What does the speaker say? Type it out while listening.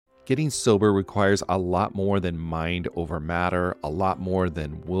Getting sober requires a lot more than mind over matter, a lot more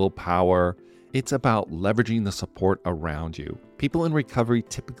than willpower. It's about leveraging the support around you. People in recovery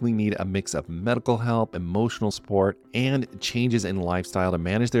typically need a mix of medical help, emotional support, and changes in lifestyle to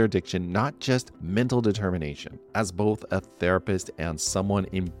manage their addiction, not just mental determination. As both a therapist and someone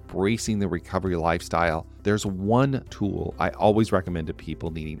embracing the recovery lifestyle, there's one tool I always recommend to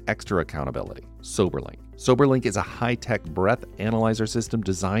people needing extra accountability: SoberLink. SoberLink is a high-tech breath analyzer system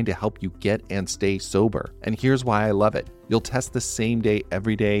designed to help you get and stay sober. And here's why I love it. You'll test the same day,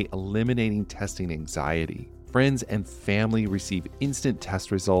 every day, eliminating testing anxiety. Friends and family receive instant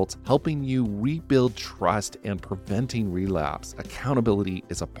test results, helping you rebuild trust and preventing relapse. Accountability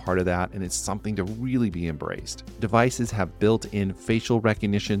is a part of that, and it's something to really be embraced. Devices have built-in facial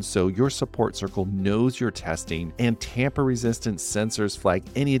recognition, so your support circle knows you're testing, and tamper-resistant sensors flag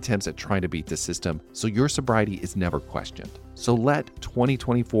any attempts at trying to beat the system, so your sobriety is never questioned. So let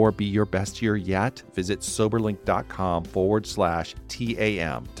 2024 be your best year yet. Visit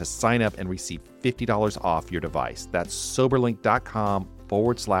soberlink.com/TAM to sign up and receive $50 off your device. That's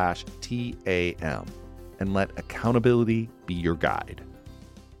soberlink.com/TAM. And let accountability be your guide.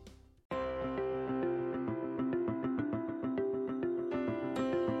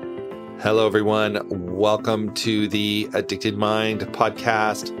 Hello, everyone. Welcome to the Addicted Mind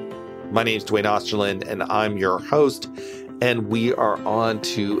podcast. My name is Dwayne Osterlund, and I'm your host. And we are on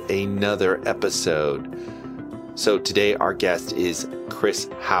to another episode. So today our guest is Chris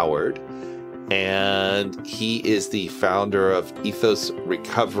Howard, and he is the founder of Ethos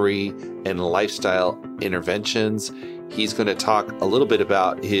Recovery and Lifestyle Interventions. He's going to talk a little bit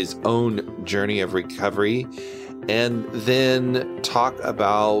about his own journey of recovery, and then talk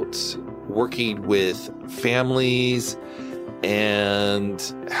about working with families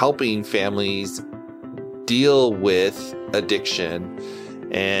and helping families deal with addiction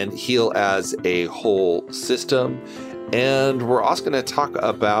and heal as a whole system. And we're also going to talk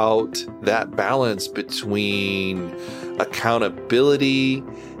about that balance between accountability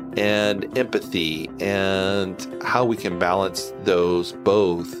and empathy and how we can balance those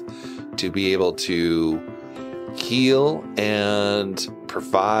both to be able to heal and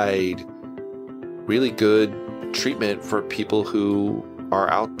provide really good treatment for people who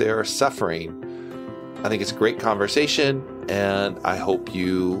are out there suffering. I think it's a great conversation, and I hope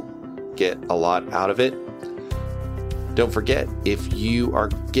you get a lot out of it. Don't forget, if you are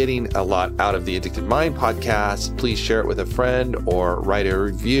getting a lot out of the Addicted Mind podcast, please share it with a friend or write a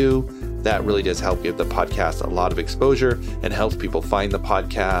review. That really does help give the podcast a lot of exposure and helps people find the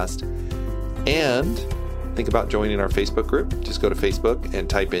podcast. And think about joining our Facebook group. Just go to Facebook and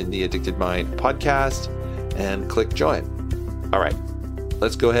type in the Addicted Mind podcast and click join. All right,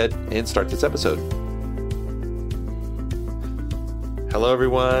 let's go ahead and start this episode. Hello,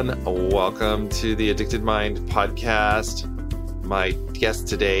 everyone. Welcome to the Addicted Mind podcast. My guest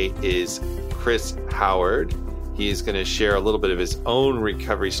today is Chris Howard. He's going to share a little bit of his own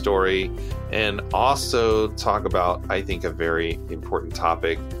recovery story and also talk about, I think, a very important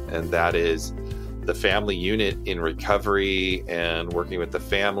topic, and that is the family unit in recovery and working with the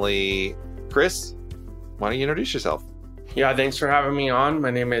family. Chris, why don't you introduce yourself? Yeah, thanks for having me on.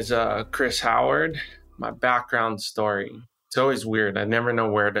 My name is Chris Howard. My background story. It's always weird. I never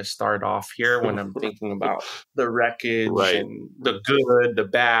know where to start off here when I'm thinking about the wreckage and the good, the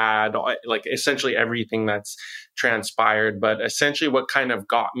bad, like essentially everything that's transpired. But essentially what kind of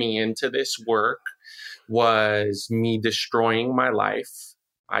got me into this work was me destroying my life.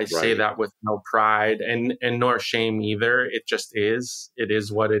 I say that with no pride and nor shame either. It just is. It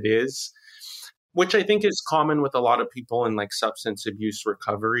is what it is. Which I think is common with a lot of people in like substance abuse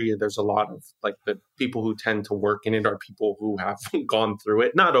recovery. There's a lot of like the people who tend to work in it are people who have gone through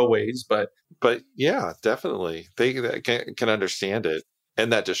it. Not always, but yeah, definitely. They can understand it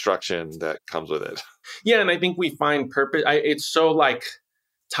and that destruction that comes with it. Yeah. And I think we find purpose. It's so like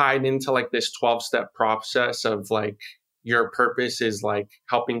tied into like this 12-step process of like your purpose is like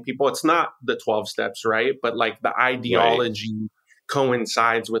helping people. It's not the 12 steps, right? But like the ideology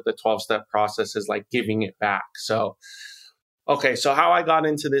coincides with the 12-step process is like giving it back. So, okay. So how I got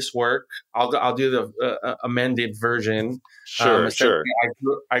into this work, I'll do the amended version. Sure.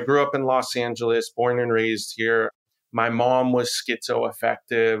 I grew up in Los Angeles, born and raised here. My mom was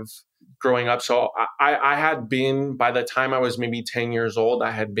schizoaffective growing up. So I had been, by the time I was maybe 10 years old,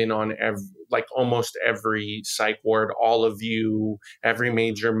 I had been on like almost every psych ward, all of you, every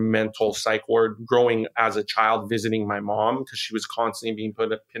major mental psych ward growing as a child, visiting my mom because she was constantly being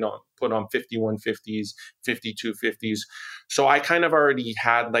put on 5150s, 5250s. So I kind of already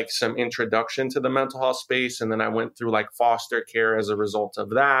had like some introduction to the mental health space. And then I went through like foster care as a result of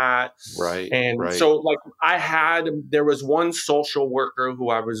that. Right. And so like there was one social worker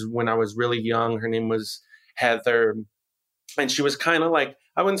who when I was really young, her name was Heather. And she was kind of like,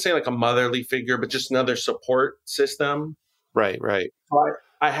 I wouldn't say like a motherly figure, but just another support system. Right. So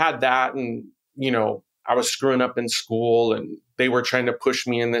I had that, and, I was screwing up in school and they were trying to push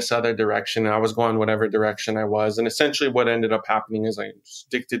me in this other direction. And I was going whatever direction I was. And essentially what ended up happening is I was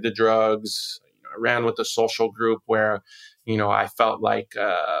addicted to drugs. I ran with a social group where, I felt like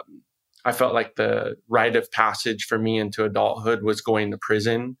the rite of passage for me into adulthood was going to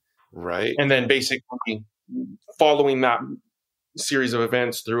prison. Right. And then basically following that series of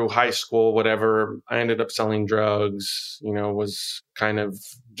events through high school, whatever, I ended up selling drugs, was kind of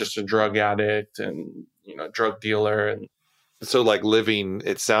just a drug addict and, drug dealer. And so like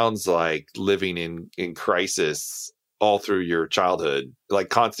it sounds like living in crisis all through your childhood, like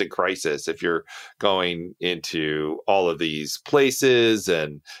constant crisis. If you're going into all of these places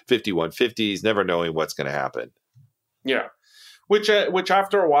and 5150s, never knowing what's going to happen. Yeah. Which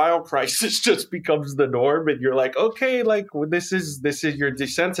after a while, crisis just becomes the norm, and you're like, okay, like this is you're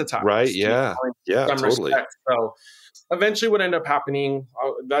desensitized, right? Yeah, totally. Respect. So eventually, what ended up happening,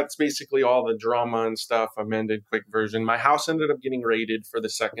 that's basically all the drama and stuff. Amended quick version. My house ended up getting raided for the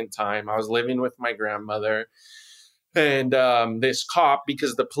second time. I was living with my grandmother, and this cop,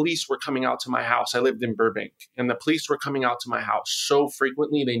 because the police were coming out to my house. I lived in Burbank, and the police were coming out to my house so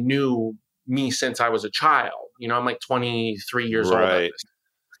frequently. They knew me since I was a child. I'm like 23 years old.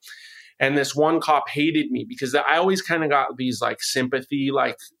 And this one cop hated me because I always kind of got these like sympathy,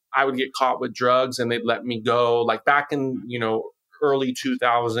 like I would get caught with drugs and they'd let me go. Like back in, early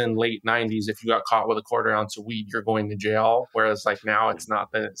 2000, late 90s, if you got caught with a quarter ounce of weed, you're going to jail. Whereas like now it's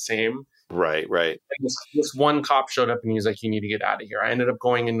not the same. Right. And this one cop showed up and he was like, you need to get out of here. I ended up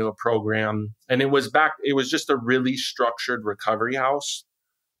going into a program, and it was just a really structured recovery house.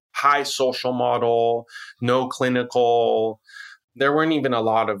 High social model, no clinical. There weren't even a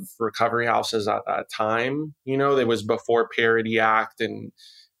lot of recovery houses at that time. There was before Parity Act and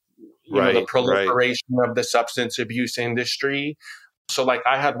the proliferation of the substance abuse industry. So like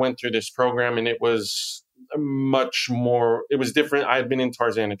I had went through this program, and it was much more, it was different. I had been in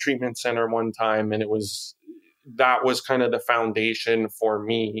Tarzana Treatment Center one time, and that was kind of the foundation for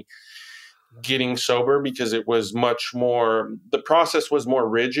me getting sober, because it was much more, the process was more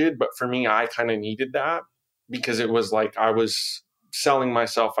rigid, but for me, I kind of needed that because it was like I was selling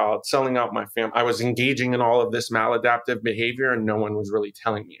myself out, selling out my family. I was engaging in all of this maladaptive behavior, and no one was really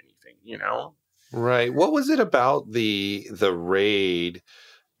telling me anything, Right. What was it about the raid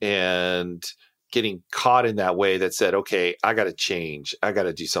and getting caught in that way that said, okay, I got to change. I got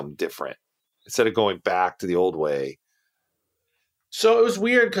to do something different instead of going back to the old way? So it was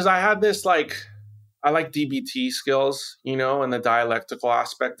weird because I had this I like DBT skills, and the dialectical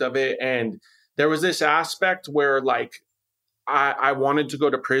aspect of it. And there was this aspect where I wanted to go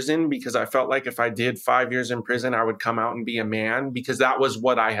to prison because I felt like if I did 5 years in prison, I would come out and be a man, because that was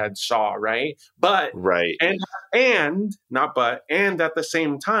what I had saw. Right. But, right. And at the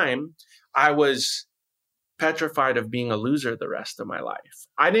same time, I was petrified of being a loser the rest of my life.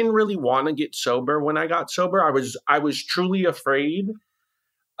 I didn't really want to get sober. When I got sober, I was truly afraid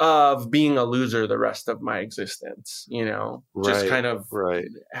of being a loser the rest of my existence, just kind of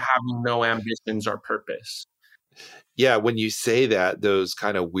having no ambitions or purpose. Yeah, when you say that, those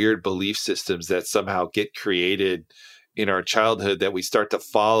kind of weird belief systems that somehow get created in our childhood that we start to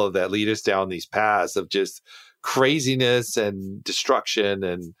follow, that lead us down these paths of just craziness and destruction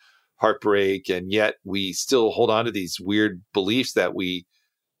and heartbreak, and yet we still hold on to these weird beliefs that we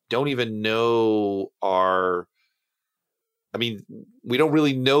don't even know we don't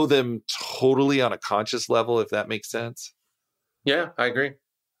really know them totally on a conscious level, if that makes sense. Yeah, I agree.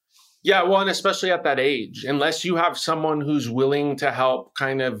 Yeah, well, and especially at that age, unless you have someone who's willing to help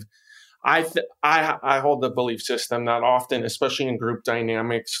kind of, I hold the belief system that often, especially in group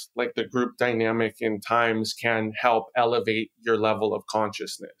dynamics, like the group dynamic in times can help elevate your level of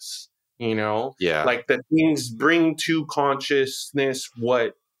consciousness, Yeah. Like the things bring to consciousness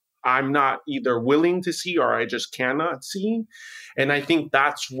what I'm not either willing to see or I just cannot see. And I think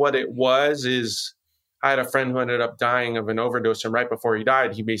that's what it was. Is I had a friend who ended up dying of an overdose, and right before he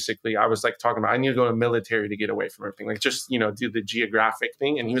died, I was like talking about, I need to go to the military to get away from everything. Like just, do the geographic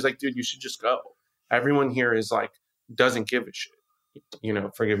thing. And he was like, dude, you should just go. Everyone here is like, doesn't give a shit.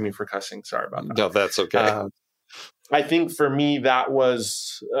 Forgive me for cussing. Sorry about that. No, that's okay. I think for me, that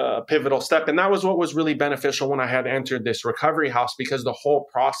was a pivotal step. And that was what was really beneficial when I had entered this recovery house, because the whole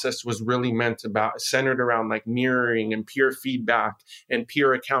process was really centered around like mirroring and peer feedback and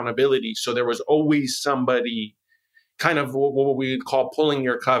peer accountability. So there was always somebody kind of what we would call pulling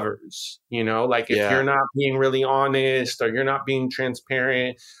your covers, like if you're not being really honest, or you're not being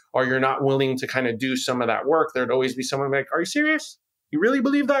transparent, or you're not willing to kind of do some of that work, there'd always be someone like, are you serious? You really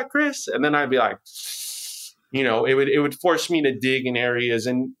believe that, Chris? And then I'd be like, it would force me to dig in areas,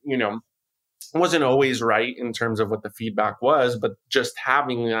 and, it wasn't always right in terms of what the feedback was, but just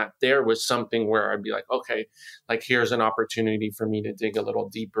having that there was something where I'd be like, okay, like here's an opportunity for me to dig a little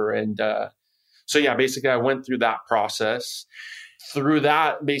deeper. And, so yeah, basically I went through that process. Through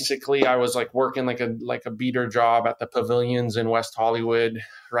that, basically I was like working like a beater job at the Pavilions in West Hollywood,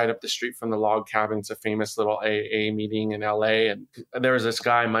 right up the street from the Log Cabin. It's a famous little AA meeting in LA. And there was this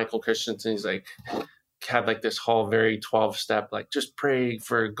guy, Michael Christensen. He's like, had like this whole very 12-step, like just pray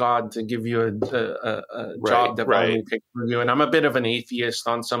for God to give you a job that will pick for you. And I'm a bit of an atheist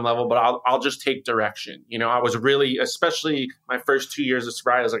on some level, but I'll just take direction. I was really, especially my first 2 years of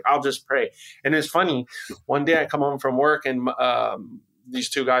sobriety, I was like, I'll just pray. And it's funny. One day I come home from work, and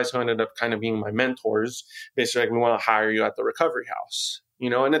these two guys who ended up kind of being my mentors, basically like, we want to hire you at the recovery house.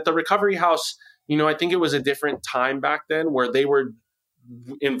 And at the recovery house, I think it was a different time back then where they were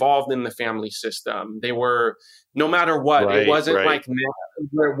involved in the family system. They were, no matter what, it wasn't like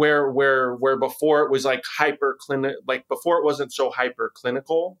where before it was like hyper clinic, like before it wasn't so hyper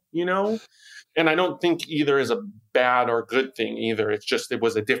clinical, and I don't think either is a bad or good thing either. It's just, it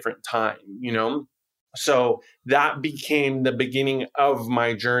was a different time, So that became the beginning of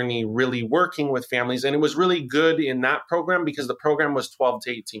my journey really working with families. And it was really good in that program because the program was 12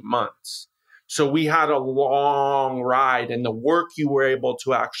 to 18 months. So we had a long ride, and the work you were able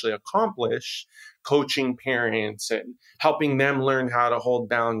to actually accomplish, coaching parents and helping them learn how to hold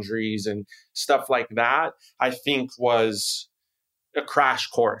boundaries and stuff like that, I think was a crash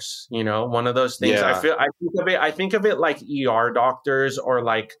course, one of those things. Yeah. I think of it like ER doctors, or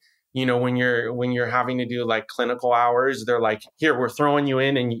like, when you're having to do like clinical hours, they're like, here, we're throwing you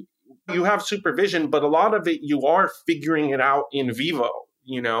in, and you have supervision, but a lot of it, you are figuring it out in vivo,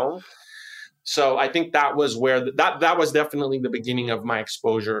 So I think that was where that was definitely the beginning of my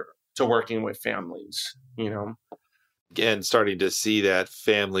exposure to working with families, And starting to see that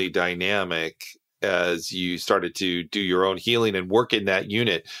family dynamic as you started to do your own healing and work in that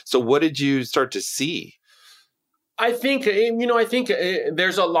unit. So what did you start to see? I think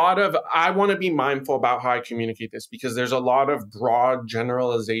there's a lot of, I want to be mindful about how I communicate this, because there's a lot of broad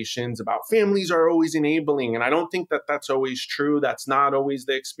generalizations about families are always enabling. And I don't think that that's always true. That's not always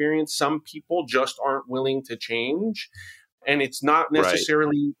the experience. Some people just aren't willing to change. And it's not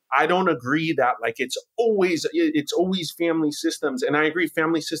necessarily, I don't agree that like it's always family systems. And I agree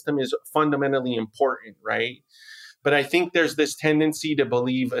family system is fundamentally important, right? But I think there's this tendency to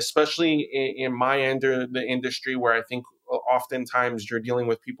believe, especially in my end of the industry, where I think oftentimes you're dealing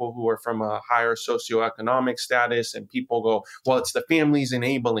with people who are from a higher socioeconomic status, and people go, well, it's the families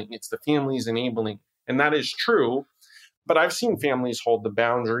enabling. It's the families enabling. And that is true. But I've seen families hold the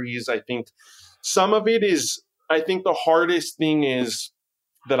boundaries. I think some of it is, I think the hardest thing is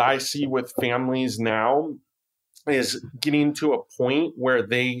that I see with families now is getting to a point where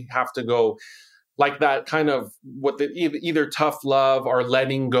they have to go, like that kind of what the either tough love or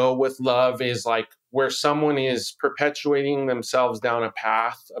letting go with love is like, where someone is perpetuating themselves down a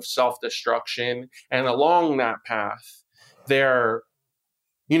path of self-destruction. And along that path, they're,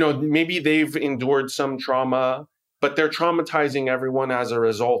 maybe they've endured some trauma, but they're traumatizing everyone as a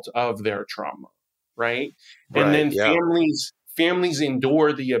result of their trauma. Right. And then families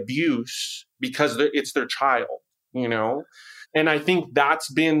endure the abuse because it's their child, And I think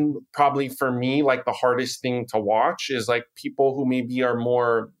that's been probably for me, like the hardest thing to watch is like people who maybe are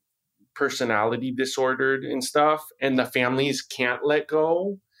more personality disordered and stuff, and the families can't let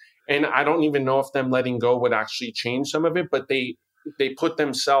go. And I don't even know if them letting go would actually change some of it, but they put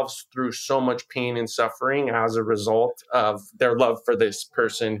themselves through so much pain and suffering as a result of their love for this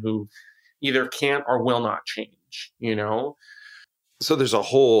person who either can't or will not change, So there's a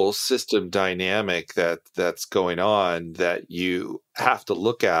whole system dynamic that's going on that you have to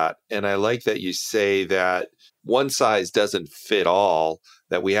look at. And I like that you say that one size doesn't fit all,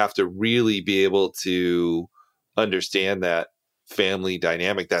 that we have to really be able to understand that family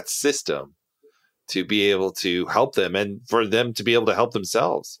dynamic, that system, to be able to help them and for them to be able to help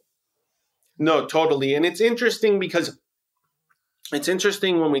themselves. No, totally. And it's interesting because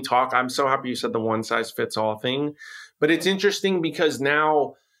when we talk, I'm so happy you said the one size fits all thing, But it's interesting because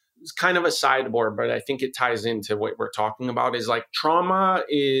now it's kind of a sideboard, but I think it ties into what we're talking about is like trauma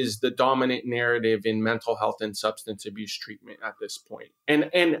is the dominant narrative in mental health and substance abuse treatment at this point.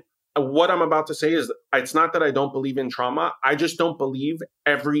 And what I'm about to say is it's not that I don't believe in trauma. I just don't believe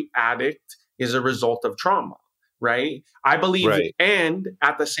every addict is a result of trauma, right? I believe, Right. and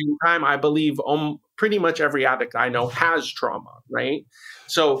at the same time, I believe pretty much every addict I know has trauma, right?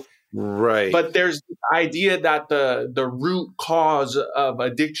 So, Right. but there's the idea that the root cause of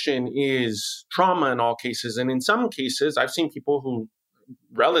addiction is trauma in all cases. And in some cases, I've seen people who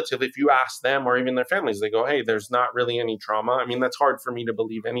relatively, if you ask them or even their families, they go, hey, there's not really any trauma. I mean, that's hard for me to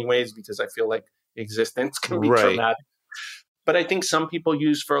believe anyways, because I feel like existence can be traumatic. But I think some people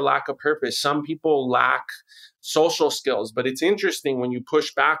use for a lack of purpose. Some people lack social skills. But it's interesting when you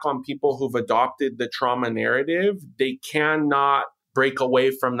push back on people who've adopted the trauma narrative, they cannot break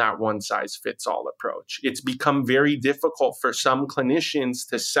away from that one size fits all approach. It's become very difficult for some clinicians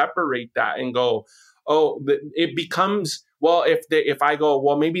to separate that and go, oh, it becomes, well, if I go,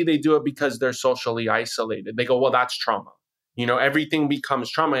 well, maybe they do it because they're socially isolated. They go, well, that's trauma. You know, everything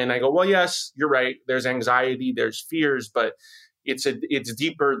becomes trauma. And I go, well, yes, you're right. There's anxiety, there's fears, but it's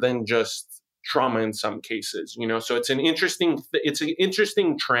deeper than just trauma in some cases, you know? So it's an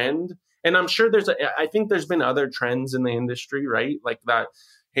interesting trend. And I'm sure I think there's been other trends in the industry, right? Like that,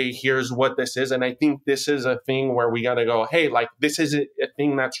 hey, here's what this is. And I think this is a thing where we got to go, hey, like this is a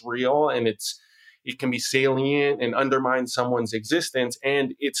thing that's real and it can be salient and undermine someone's existence.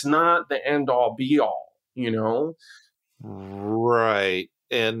 And it's not the end all be all, you know? Right.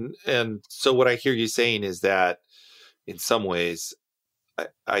 And so what I hear you saying is that in some ways,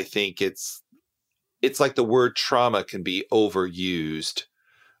 I think it's like the word trauma can be overused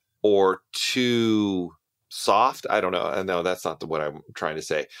or too soft. I don't know. No, that's not what I'm trying to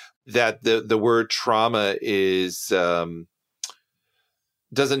say. That the word trauma is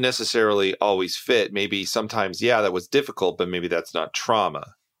doesn't necessarily always fit. Maybe sometimes, yeah, that was difficult, but maybe that's not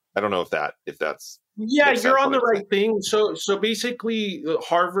trauma. I don't know if that's. Yeah, you're on the right thing. So basically,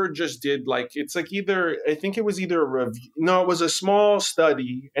 Harvard just did it's like I think it was either a review. No, it was a small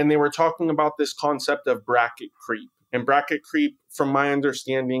study, and they were talking about this concept of bracket creep. And bracket creep, from my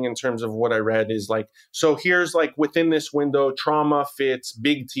understanding, in terms of what I read, is so here's within this window, trauma fits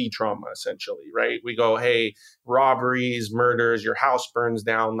big T trauma, essentially, right? We go, hey, robberies, murders, your house burns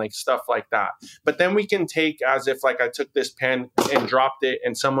down, stuff like that. But then we can take as if I took this pen and dropped it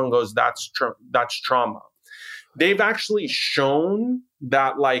and someone goes, that's trauma. They've actually shown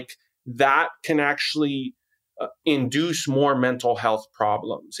that that can actually induce more mental health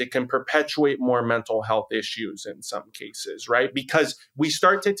problems. It can perpetuate more mental health issues in some cases, right? Because we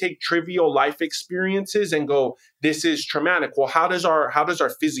start to take trivial life experiences and go, this is traumatic. Well, how does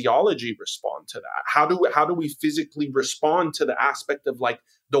our physiology respond to that? How do we physically respond to the aspect of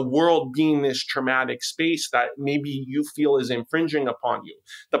the world being this traumatic space that maybe you feel is infringing upon you?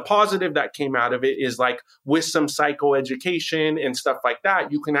 The positive that came out of it is with some psychoeducation and stuff like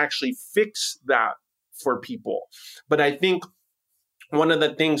that, you can actually fix that for people. But I think one of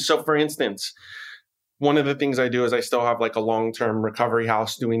the things, so for instance, one of the things I do is I still have a long-term recovery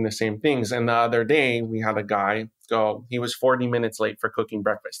house doing the same things. And the other day we had a guy go, he was 40 minutes late for cooking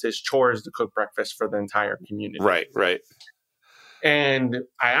breakfast. His chore is to cook breakfast for the entire community. Right. And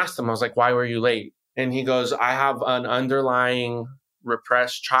I asked him, I was like, why were you late? And he goes, I have an underlying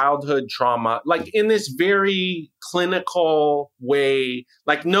repressed childhood trauma, in this very clinical way.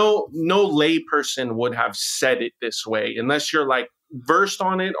 No lay person would have said it this way unless you're versed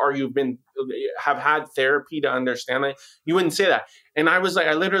on it or have had therapy to understand it. You wouldn't say that. And I was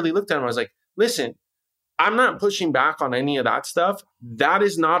I literally looked at him. I was like, listen, I'm not pushing back on any of that stuff. That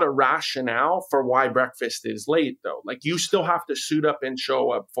is not a rationale for why breakfast is late, though. You still have to suit up and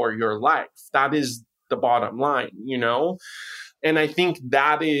show up for your life. That is the bottom line, you know? And I think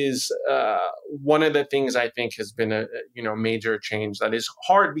that is one of the things I think has been a major change that is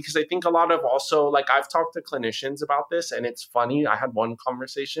hard, because I think a lot of also, I've talked to clinicians about this, and it's funny. I had one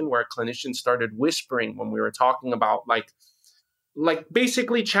conversation where clinicians started whispering when we were talking about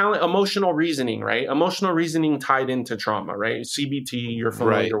basically challenge emotional reasoning, right? Emotional reasoning tied into trauma, right? CBT, you're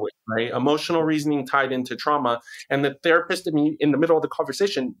familiar with, right? Emotional reasoning tied into trauma. And the therapist in the middle of the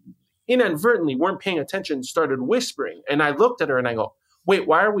conversation inadvertently weren't paying attention, started whispering. And I looked at her and I go, wait,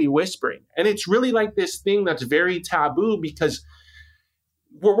 why are we whispering? And it's really this thing that's very taboo, because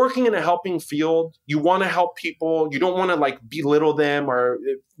we're working in a helping field. You want to help people. You don't want to belittle them or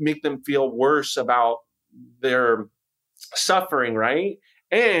make them feel worse about their suffering, right?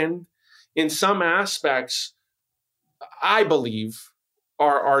 And in some aspects, I believe,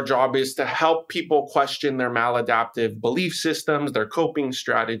 our job is to help people question their maladaptive belief systems, their coping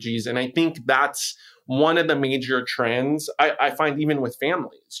strategies. And I think that's one of the major trends I find even with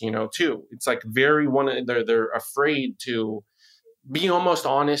families, too. It's like they're afraid to be almost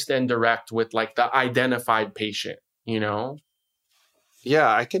honest and direct with like the identified patient,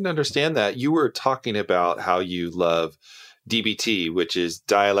 Yeah, I can understand that. You were talking about how you love DBT, which is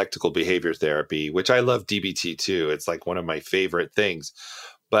dialectical behavior therapy, which I love DBT too. It's like one of my favorite things.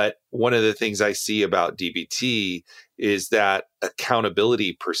 But one of the things I see about DBT is that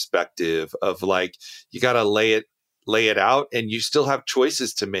accountability perspective of like, you got to lay it out, and you still have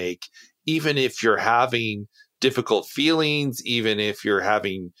choices to make, even if you're having difficult feelings, even if you're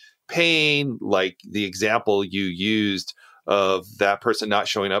having pain, like the example you used of that person not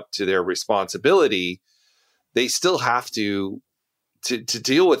showing up to their responsibility. They still have to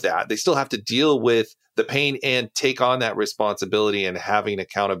deal with that. They still have to deal with the pain and take on that responsibility and having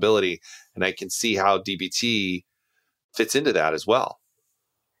accountability. And I can see how DBT fits into that as well.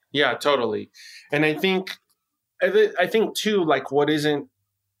 Yeah, totally. And I think too, like what isn't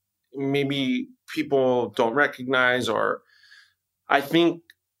maybe people don't recognize, or I think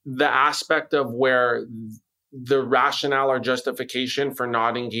the aspect of where the rationale or justification for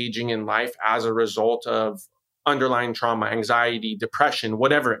not engaging in life as a result of underlying trauma, anxiety, depression,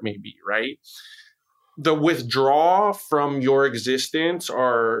 whatever it may be, right? The withdrawal from your existence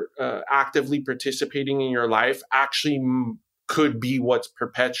or actively participating in your life actually could be what's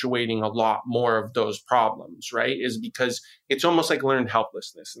perpetuating a lot more of those problems, right? Is because it's almost like learned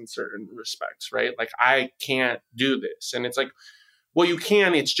helplessness in certain respects, right? Like, I can't do this. And it's like, well, you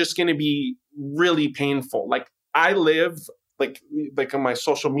can, it's just going to be really painful. Like, I live like on my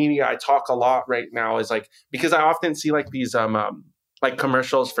social media, I talk a lot right now is like, because I often see like these like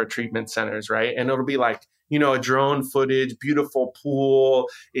commercials for treatment centers, right? And it'll be like, a drone footage, beautiful pool.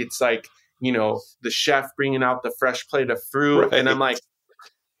 It's like, the chef bringing out the fresh plate of fruit. Right. And I'm like,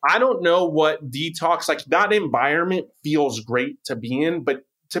 I don't know what detox, like that environment feels great to be in, but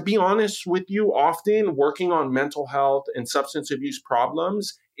to be honest with you, often working on mental health and substance abuse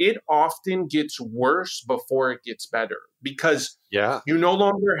problems, it often gets worse before it gets better, because you no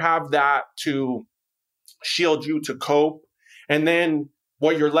longer have that to shield you to cope. And then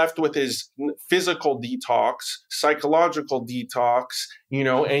what you're left with is physical detox, psychological detox,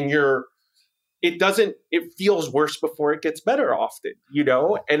 and it feels worse before it gets better often,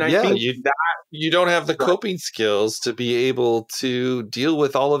 And I think you don't have the coping skills to be able to deal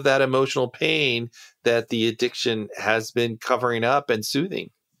with all of that emotional pain that the addiction has been covering up and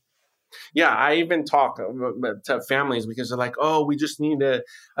soothing. Yeah, I even talk to families because they're like, oh, we just need to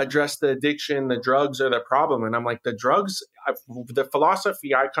address the addiction. The drugs are the problem. And I'm like, the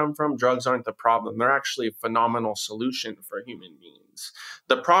philosophy I come from, drugs aren't the problem. They're actually a phenomenal solution for human beings.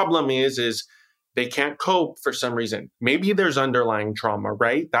 The problem is they can't cope for some reason. Maybe there's underlying trauma,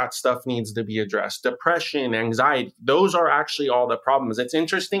 right? That stuff needs to be addressed. Depression, anxiety, those are actually all the problems. It's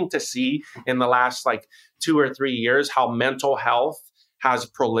interesting to see in the last 2 or 3 years how mental health has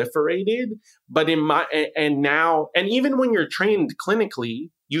proliferated. But even when you're trained clinically,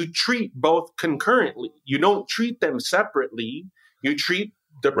 you treat both concurrently. You don't treat them separately. You treat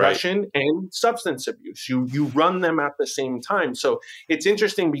depression and substance abuse. You run them at the same time. So it's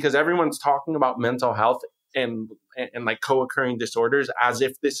interesting because everyone's talking about mental health and like co-occurring disorders as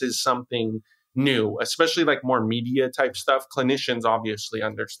if this is something new, especially like more media type stuff. Clinicians obviously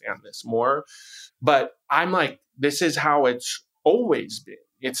understand this more, but I'm like, this is how it's always been.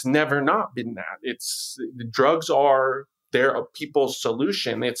 It's never not been that. The drugs are people's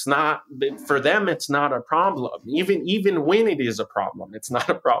solution. It's not, for them, it's not a problem. Even when it is a problem, it's not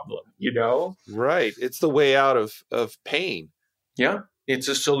a problem, Right. It's the way out of pain. Yeah. It's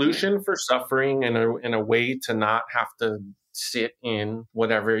a solution for suffering and a way to not have to sit in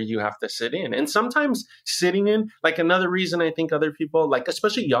whatever you have to sit in. And sometimes sitting in, like, another reason I think other people, like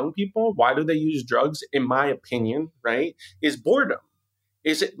especially young people, why do they use drugs, in my opinion, right, is boredom.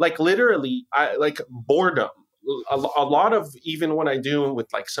 Is it like literally like boredom? A lot of even what I do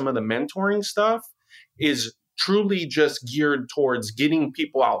with like some of the mentoring stuff is truly just geared towards getting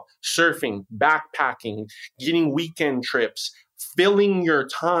people out surfing, backpacking, getting weekend trips, filling your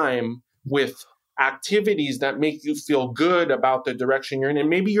time with activities that make you feel good about the direction you're in. And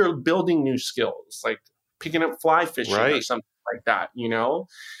maybe you're building new skills, like picking up fly fishing or something like that, Engagement.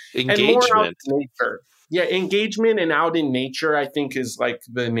 And more out in nature. Yeah, engagement and out in nature, I think, is like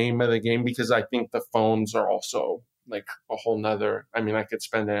the name of the game, because I think the phones are also like a whole nother. I mean, I could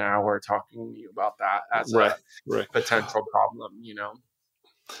spend an hour talking to you about that as a potential problem,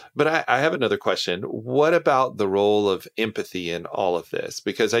 But I have another question. What about the role of empathy in all of this?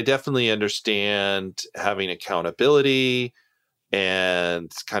 Because I definitely understand having accountability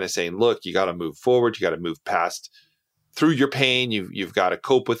and kind of saying, look, you got to move forward, you got to move past through your pain, you've got to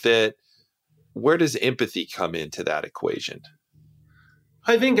cope with it. Where does empathy come into that equation?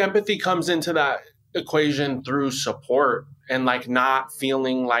 I think empathy comes into that equation through support and like not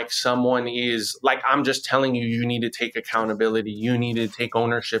feeling like someone is like, I'm just telling you, you need to take accountability. You need to take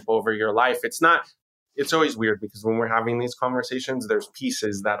ownership over your life. It's always weird because when we're having these conversations, there's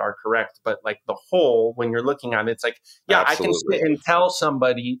pieces that are correct, but like the whole, when you're looking at it, it's like, yeah, I can Absolutely. sit and tell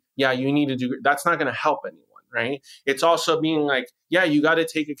somebody, yeah, you need to do, that's not going to help anyone. Right. It's also being like, yeah, you got to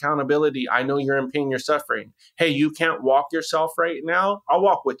take accountability. I know you're in pain, you're suffering. Hey, you can't walk yourself right now. I'll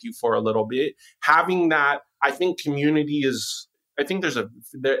walk with you for a little bit. Having that, I think community is, I think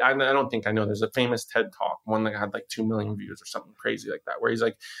I don't think I know, there's a famous TED talk, one that had like 2 million views or something crazy like that, where he's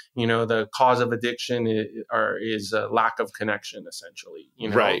like, the cause of addiction is a lack of connection, essentially.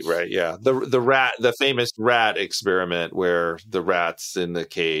 Right, yeah. The famous rat experiment where the rats in the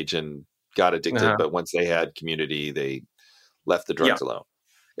cage and got addicted, but once they had community, they left the drugs alone.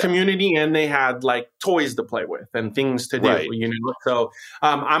 Yeah. Community, and they had like toys to play with and things to do, So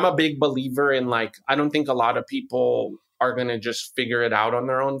I'm a big believer in like, I don't think a lot of people are going to just figure it out on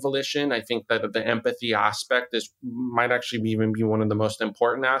their own volition. I think that the empathy aspect might actually even be one of the most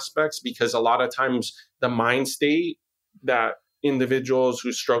important aspects, because a lot of times the mind state that individuals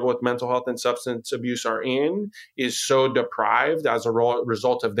who struggle with mental health and substance abuse are in is so deprived as a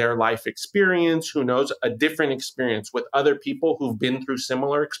result of their life experience. Who knows, a different experience with other people who've been through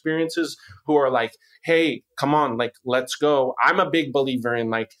similar experiences, who are like, hey, come on, like, let's go. I'm a big believer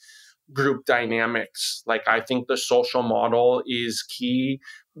in like group dynamics. Like, I think the social model is key.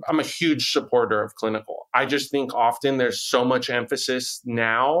 I'm a huge supporter of clinical. I just think often there's so much emphasis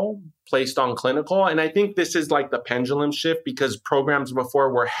now placed on clinical. And I think this is like the pendulum shift, because programs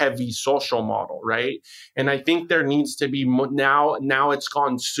before were heavy social model, right? And I think there needs to be now it's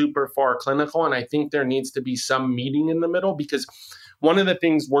gone super far clinical. And I think there needs to be some meeting in the middle, because one of the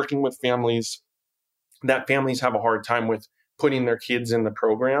things working with families that families have a hard time with putting their kids in the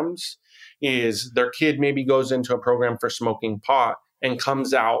programs is their kid maybe goes into a program for smoking pot and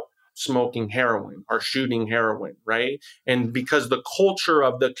comes out smoking heroin or shooting heroin, right? And because the culture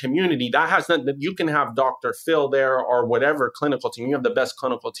of the community, that has nothing, you can have Dr. Phil there or whatever clinical team, you have the best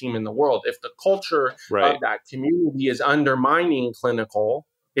clinical team in the world. If the culture of that community is undermining clinical,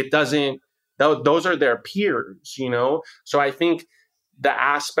 it doesn't, those are their peers, So I think the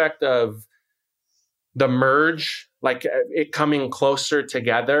aspect of the merge, like it coming closer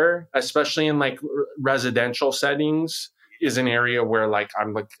together, especially in like residential settings, is an area where like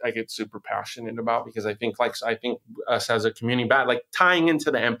I get super passionate about, because I think us as a community, like tying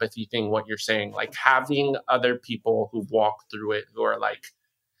into the empathy thing, what you're saying, like having other people who've walked through it, who are like,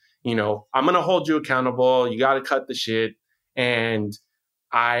 I'm going to hold you accountable. You got to cut the shit. And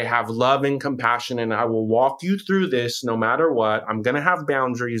I have love and compassion, and I will walk you through this no matter what. I'm going to have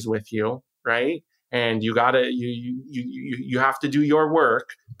boundaries with you. Right. And you have to do your work,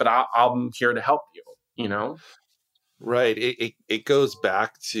 but I'm here to help you, Right. It goes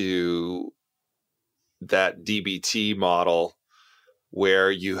back to that DBT model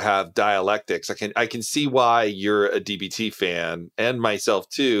where you have dialectics. I can see why you're a DBT fan, and myself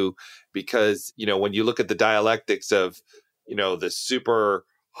too, because, when you look at the dialectics of, the super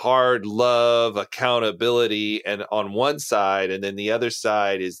hard love, accountability, and on one side, and then the other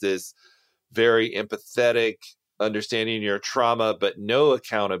side is this very empathetic understanding your trauma, but no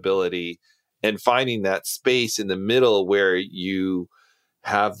accountability, and finding that space in the middle where you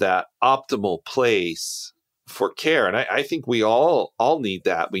have that optimal place for care. And I think we all need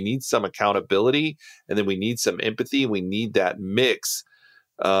that. We need some accountability, and then we need some empathy. We need that mix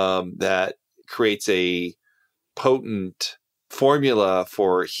that creates a potent formula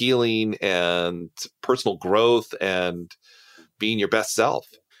for healing and personal growth and being your best self.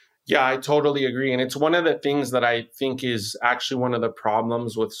 Yeah, I totally agree. And it's one of the things that I think is actually one of the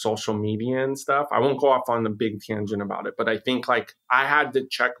problems with social media and stuff. I won't go off on a big tangent about it, but I think like I had to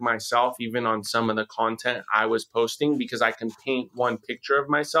check myself even on some of the content I was posting, because I can paint one picture of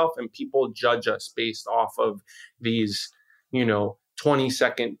myself and people judge us based off of these,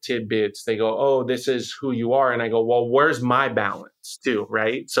 20-second tidbits. They go, oh, this is who you are. And I go, well, where's my balance too?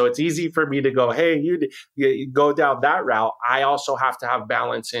 Right. So it's easy for me to go, hey, you go down that route. I also have to have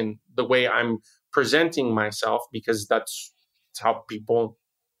balance in the way I'm presenting myself, because that's how people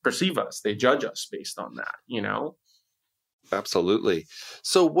perceive us. They judge us based on that, Absolutely.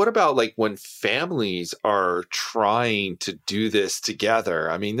 So what about like when families are trying to do this together?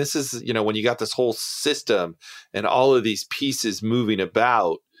 I mean, this is, when you got this whole system and all of these pieces moving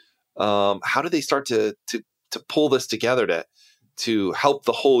about, how do they start to pull this together to help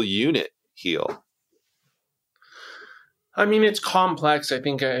the whole unit heal? I mean, it's complex. I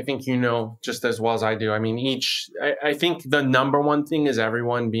think just as well as I do. I mean, I think the number one thing is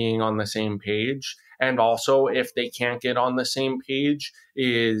everyone being on the same page. And also, if they can't get on the same page,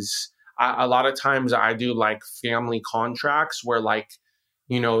 is a lot of times I do like family contracts where, like,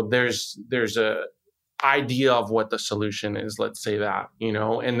 there's a idea of what the solution is. Let's say that,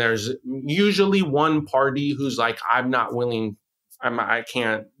 and there's usually one party who's like, I'm not willing. I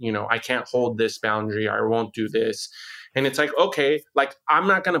can't, I can't hold this boundary. I won't do this. And it's like, okay, like, I'm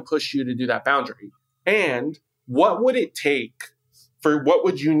not going to push you to do that boundary. And what would it take what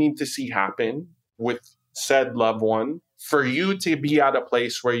would you need to see happen with said loved one for you to be at a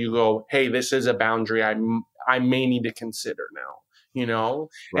place where you go, hey, this is a boundary I may need to consider now,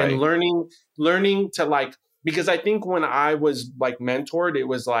 Right. and learning to, like, because I think when I was like mentored, it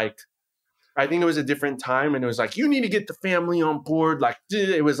was like, I think it was a different time, and it was like, you need to get the family on board. Like,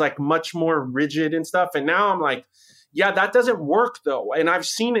 it was like much more rigid and stuff. And now I'm like, yeah, that doesn't work though. And I've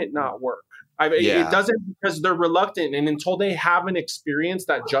seen it not work. Yeah. It doesn't, because they're reluctant. And until they have an experience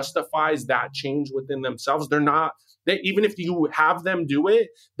that justifies that change within themselves, even if you have them do it,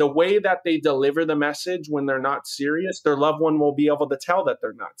 the way that they deliver the message when they're not serious, their loved one will be able to tell that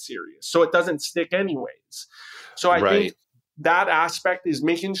they're not serious. So it doesn't stick anyways. So I think that aspect is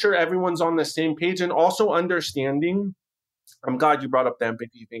making sure everyone's on the same page, and also understanding. I'm glad you brought up the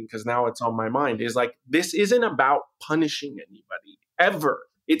empathy thing, because now it's on my mind, is like, this isn't about punishing anybody ever.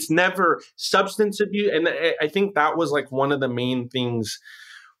 It's never substance abuse. And I think that was like one of the main things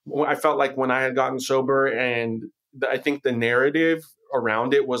I felt like when I had gotten sober. And I think the narrative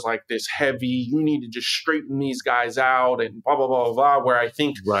around it was like this heavy, you need to just straighten these guys out and blah, blah, blah, blah, blah, where I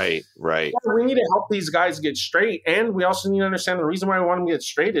think, right. yeah, we need to help these guys get straight. And we also need to understand the reason why we want them to get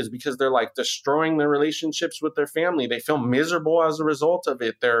straight is because they're like destroying their relationships with their family. They feel miserable as a result of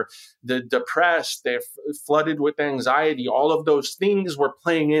it. They're depressed. They're flooded with anxiety. All of those things were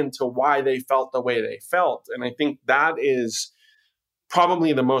playing into why they felt the way they felt. And I think that is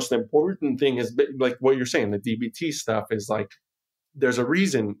probably the most important thing, is like what you're saying, the DBT stuff is like, there's a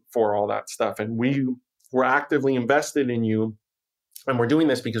reason for all that stuff. And we're actively invested in you. And we're doing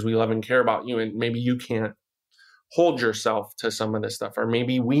this because we love and care about you. And maybe you can't hold yourself to some of this stuff, or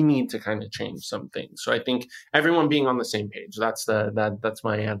maybe we need to kind of change some things. So I think everyone being on the same page, that's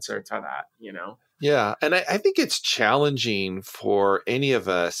my answer to that, Yeah. And I think it's challenging for any of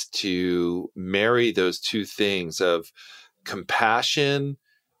us to marry those two things of compassion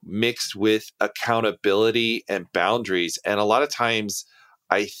mixed with accountability and boundaries. And a lot of times,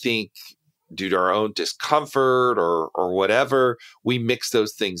 I think, due to our own discomfort or whatever, we mix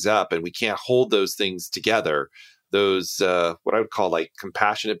those things up, and we can't hold those things together. Those what I would call like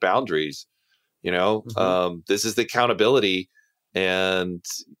compassionate boundaries. This is the accountability, and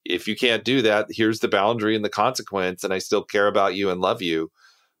if you can't do that, here's the boundary and the consequence. And I still care about you and love you,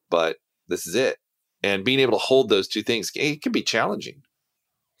 but this is it. And being able to hold those two things, it can be challenging.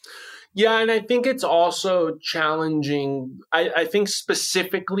 Yeah, and I think it's also challenging. I think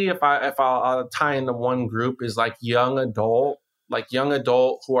specifically, if I'll tie into one group, is like young adult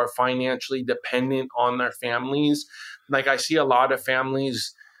who are financially dependent on their families. Like, I see a lot of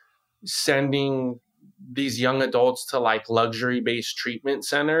families sending these young adults to like luxury-based treatment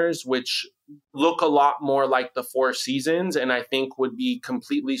centers, which look a lot more like the Four Seasons, and I think would be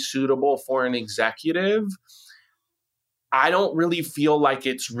completely suitable for an executive. I don't really feel like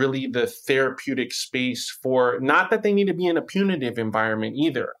it's really the therapeutic space for, not that they need to be in a punitive environment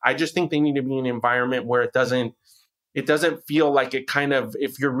either. I just think they need to be in an environment where it doesn't feel like it kind of,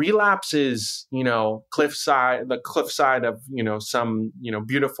 if your relapse is, the cliff side of, some,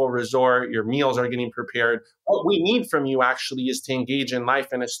 beautiful resort, your meals are getting prepared. What we need from you actually is to engage in life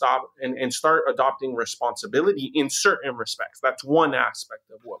and start adopting responsibility in certain respects. That's one aspect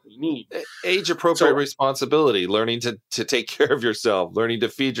of what we need. Age appropriate responsibility, learning to take care of yourself, learning to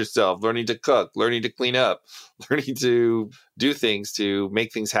feed yourself, learning to cook, learning to clean up, learning to do things to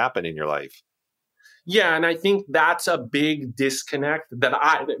make things happen in your life. Yeah, and I think that's a big disconnect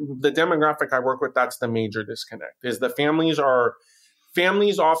the demographic I work with, that's the major disconnect, is the families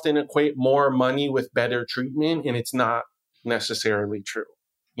often equate more money with better treatment, and it's not necessarily true.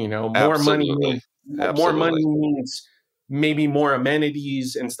 More money means maybe more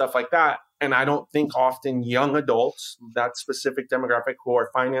amenities and stuff like that. And I don't think often young adults, that specific demographic who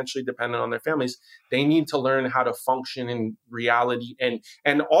are financially dependent on their families, they need to learn how to function in reality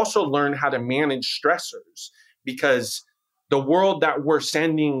and also learn how to manage stressors, because the world that we're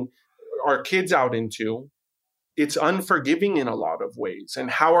sending our kids out into, it's unforgiving in a lot of ways. And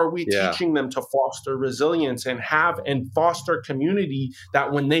how are we teaching them to foster resilience and foster community,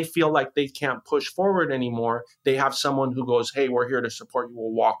 that when they feel like they can't push forward anymore, they have someone who goes, hey, we're here to support you.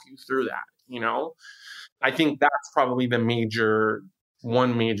 We'll walk you through that. I think that's probably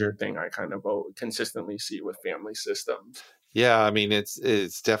one major thing I kind of consistently see with family systems. Yeah. I mean,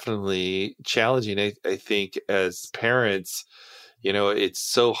 it's definitely challenging. I think as parents, it's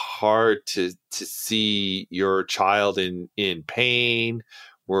so hard to see your child in pain.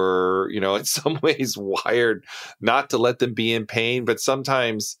 We're, in some ways wired not to let them be in pain, but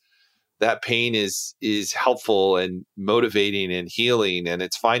sometimes that pain is helpful and motivating and healing. And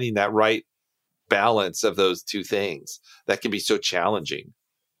it's finding that right balance of those two things that can be so challenging.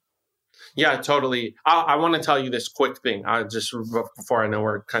 Yeah, totally. I want to tell you this quick thing. Just before, I know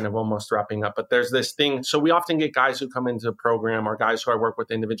we're kind of almost wrapping up, but there's this thing. So we often get guys who come into the program, or guys who I work with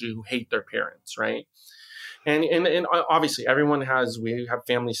individually, who hate their parents, right? And obviously we have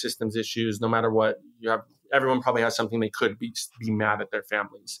family systems issues. No matter what you have, everyone probably has something they could be mad at their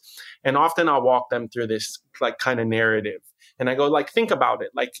families. And often I'll walk them through this like kind of narrative. And I go, like, think about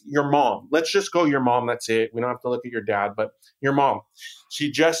it. Like your mom, let's just go your mom. That's it. We don't have to look at your dad, but your mom,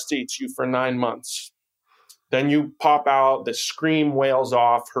 she gestates you for 9 months. Then you pop out, the scream wails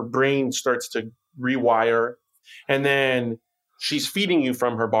off, her brain starts to rewire. And then she's feeding you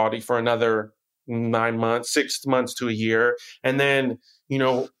from her body for another 9 months, 6 months to a year. And then,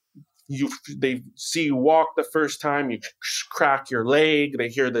 they see you walk the first time, you crack your leg. They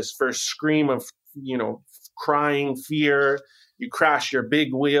hear this first scream of, crying fear. You crash your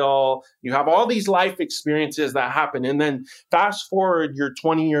big wheel. You have all these life experiences that happen. And then fast forward, you're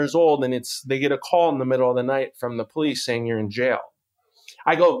 20 years old and they get a call in the middle of the night from the police saying you're in jail.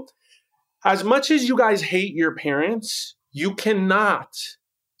 I go, as much as you guys hate your parents, you cannot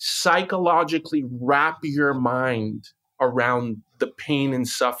psychologically wrap your mind around the pain and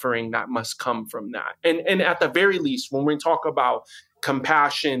suffering that must come from that. And at the very least, when we talk about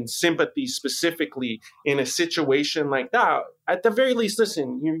compassion, sympathy specifically in a situation like that, at the very least,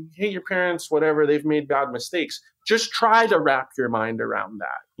 listen, you hate your parents, whatever, they've made bad mistakes. Just try to wrap your mind around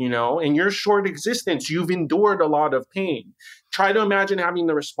that. In your short existence, you've endured a lot of pain. Try to imagine having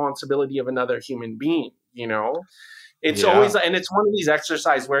the responsibility of another human being, It's always, and it's one of these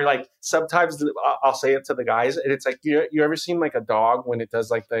exercises where like sometimes I'll say it to the guys, and it's like, you ever seen like a dog when it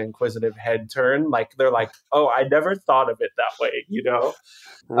does like the inquisitive head turn? Like they're like, oh, I never thought of it that way,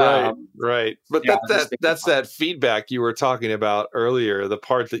 Right. But that's that feedback you were talking about earlier, the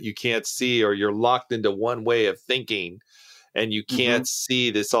part that you can't see, or you're locked into one way of thinking and you can't see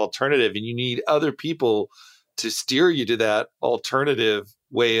this alternative, and you need other people to steer you to that alternative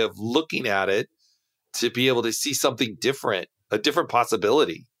way of looking at it, to be able to see something different, a different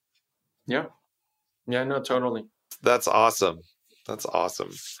possibility. Yeah. Yeah, no, totally. That's awesome.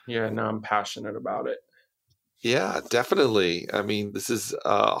 Yeah, no, I'm passionate about it. Yeah, definitely. I mean, this is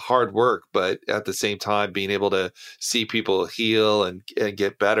hard work, but at the same time, being able to see people heal and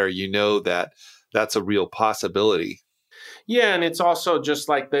get better, that's a real possibility. Yeah, and it's also just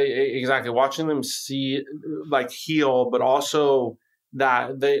like exactly watching them see, like, heal, but also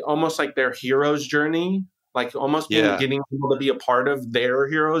that they almost like their hero's journey, like almost getting people to be a part of their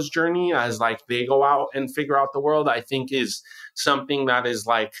hero's journey as like they go out and figure out the world, I think is something that is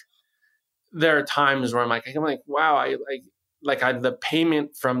like, there are times where I'm like, wow, the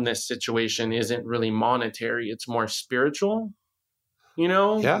payment from this situation isn't really monetary. It's more spiritual,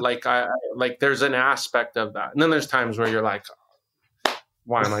 like there's an aspect of that. And then there's times where you're like,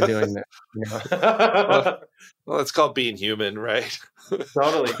 why am I doing this? Well, it's called being human, right?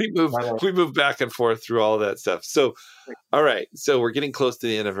 Totally. we move back and forth through all that stuff. So, all right. So we're getting close to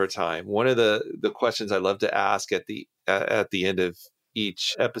the end of our time. One of the questions I love to ask at the end of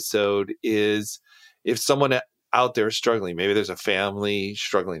each episode is, if someone out there is struggling, maybe there's a family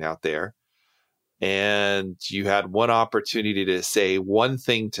struggling out there, and you had one opportunity to say one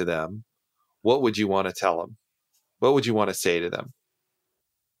thing to them, what would you want to tell them? What would you want to say to them?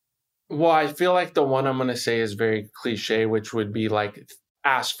 Well, I feel like the one I'm going to say is very cliche, which would be like,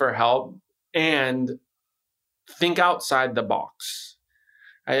 ask for help and think outside the box.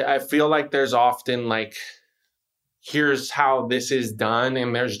 I feel like there's often like here's how this is done.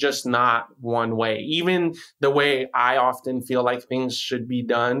 And there's just not one way. Even the way I often feel like things should be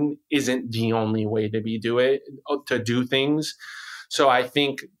done isn't the only way to do things. So I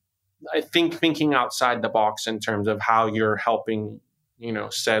think thinking outside the box in terms of how you're helping,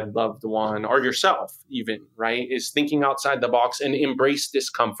 said loved one or yourself even, right, is thinking outside the box and embrace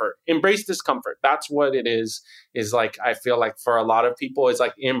discomfort. That's what it is like. I feel like for a lot of people it's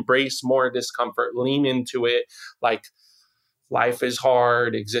like embrace more discomfort, lean into it. Like, life is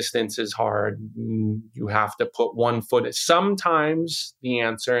hard, existence is hard. You have to put one foot. Sometimes the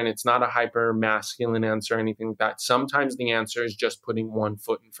answer, and it's not a hyper masculine answer or anything like that, sometimes the answer is just putting one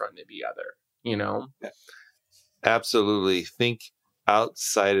foot in front of the other, Absolutely. Think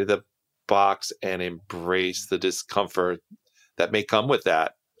outside of the box and embrace the discomfort that may come with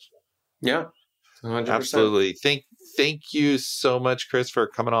that. Yeah, 100%. Absolutely. Thank you so much, Chris, for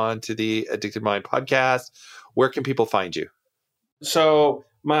coming on to the Addicted Mind podcast. Where can people find you? So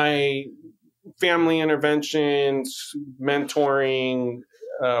my family interventions, mentoring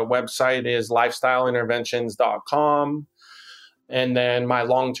website is lifestyleinterventions.com. And then my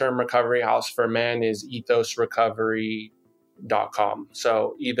long-term recovery house for men is ethosrecovery.com.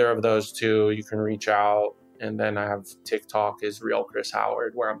 So either of those two, you can reach out. And then I have TikTok is Real Chris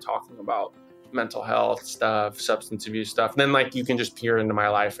Howard, where I'm talking about mental health stuff, substance abuse stuff. And then you can just peer into my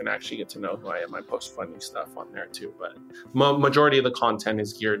life and actually get to know who I am. I post funny stuff on there too, but majority of the content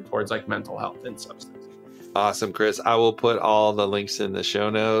is geared towards mental health and substance. Awesome, Chris. I will put all the links in the show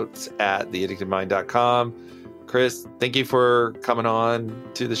notes at theaddictedmind.com. Chris, thank you for coming on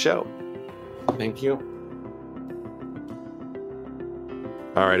to the show. Thank you.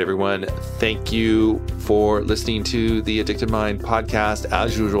 All right, everyone. Thank you for listening to the Addicted Mind podcast.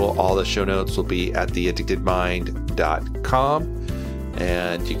 As usual, all the show notes will be at theaddictedmind.com,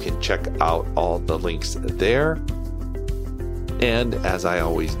 and you can check out all the links there. And as I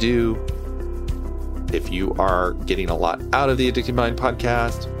always do, if you are getting a lot out of the Addicted Mind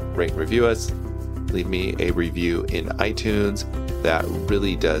podcast, rate and review us. Leave me a review in iTunes. That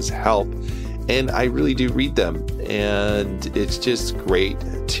really does help. And I really do read them. And it's just great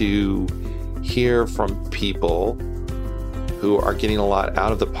to hear from people who are getting a lot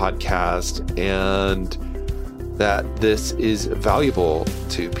out of the podcast and that this is valuable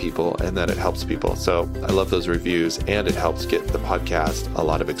to people and that it helps people. So I love those reviews, and it helps get the podcast a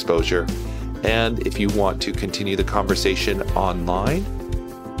lot of exposure. And if you want to continue the conversation online,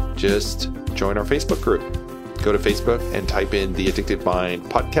 just join our Facebook group. Go to Facebook and type in the Addicted Mind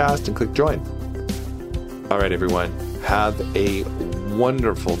podcast and click join. All right, everyone, have a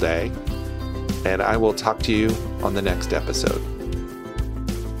wonderful day, and I will talk to you on the next episode.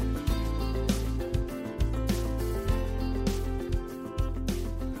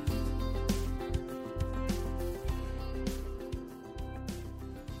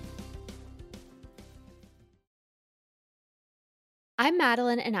 I'm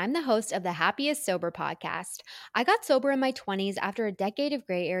Madeline, and I'm the host of the Happiest Sober podcast. I got sober in my 20s after a decade of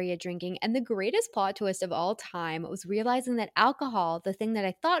gray area drinking, and the greatest plot twist of all time was realizing that alcohol, the thing that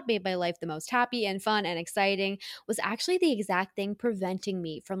I thought made my life the most happy and fun and exciting, was actually the exact thing preventing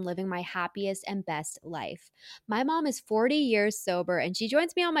me from living my happiest and best life. My mom is 40 years sober, and she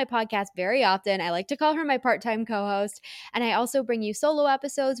joins me on my podcast very often. I like to call her my part-time co-host, and I also bring you solo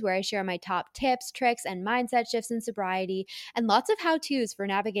episodes where I share my top tips, tricks, and mindset shifts in sobriety, and lots of how-tos for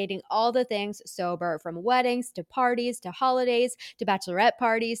navigating all the things sober, from weddings to parties to holidays to bachelorette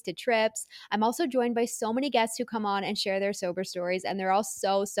parties to trips. I'm also joined by so many guests who come on and share their sober stories, and they're all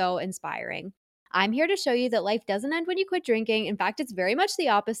so inspiring. I'm here to show you that life doesn't end when you quit drinking. In fact, it's very much the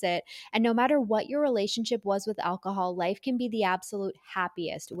opposite. And no matter what your relationship was with alcohol, life can be the absolute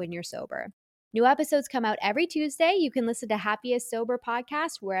happiest when you're sober. New episodes come out every Tuesday. You can listen to Happiest Sober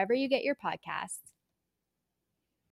podcast wherever you get your podcasts.